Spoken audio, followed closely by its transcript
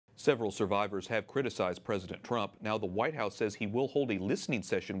Several survivors have criticized President Trump. Now the White House says he will hold a listening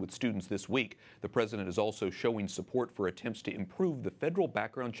session with students this week. The president is also showing support for attempts to improve the federal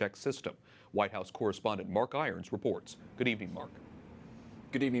background check system. White House correspondent Mark Irons reports. Good evening, Mark.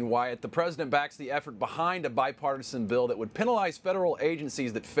 Good evening, Wyatt. The president backs the effort behind a bipartisan bill that would penalize federal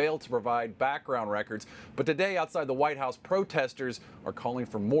agencies that fail to provide background records. But today, outside the White House, protesters are calling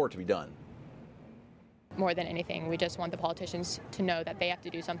for more to be done. More than anything, we just want the politicians to know that they have to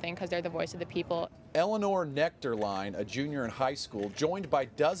do something because they're the voice of the people. Eleanor Nectarline, a junior in high school, joined by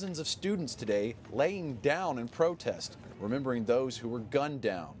dozens of students today laying down in protest, remembering those who were gunned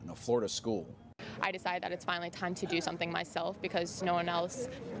down in a Florida school. I decided that it's finally time to do something myself because none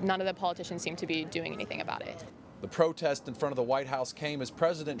of the politicians seem to be doing anything about it. The protest in front of the White House came as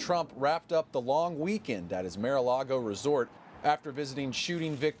President Trump wrapped up the long weekend at his Mar-a-Lago resort after visiting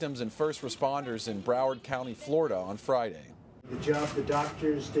shooting victims and first responders in Broward County, Florida on Friday. The job the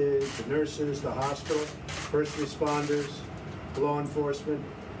doctors did, the nurses, the hospital, first responders, law enforcement,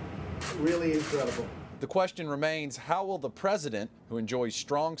 really incredible. The question remains, how will the president, who enjoys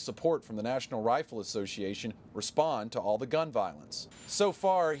strong support from the National Rifle Association, respond to all the gun violence? So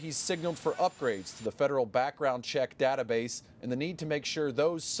far, he's signaled for upgrades to the federal background check database and the need to make sure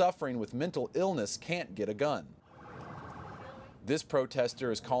those suffering with mental illness can't get a gun. This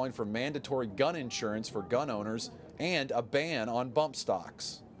protester is calling for mandatory gun insurance for gun owners and a ban on bump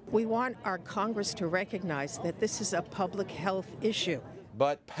stocks. We want our Congress to recognize that this is a public health issue.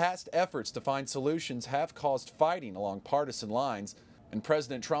 But past efforts to find solutions have caused fighting along partisan lines, and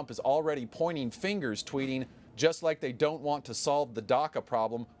President Trump is already pointing fingers, tweeting, just like they don't want to solve the DACA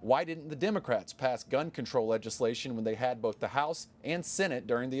problem, why didn't the Democrats pass gun control legislation when they had both the House and Senate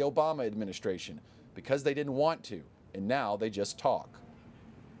during the Obama administration? Because they didn't want to. And now they just talk.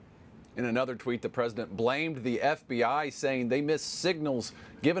 In another tweet, the president blamed the FBI, saying they missed signals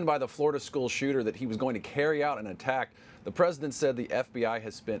given by the Florida school shooter that he was going to carry out an attack. The president said the FBI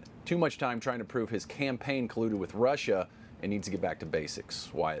has spent too much time trying to prove his campaign colluded with Russia and needs to get back to basics.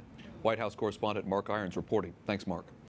 Wyatt. White House correspondent Mark Irons reporting. Thanks, Mark.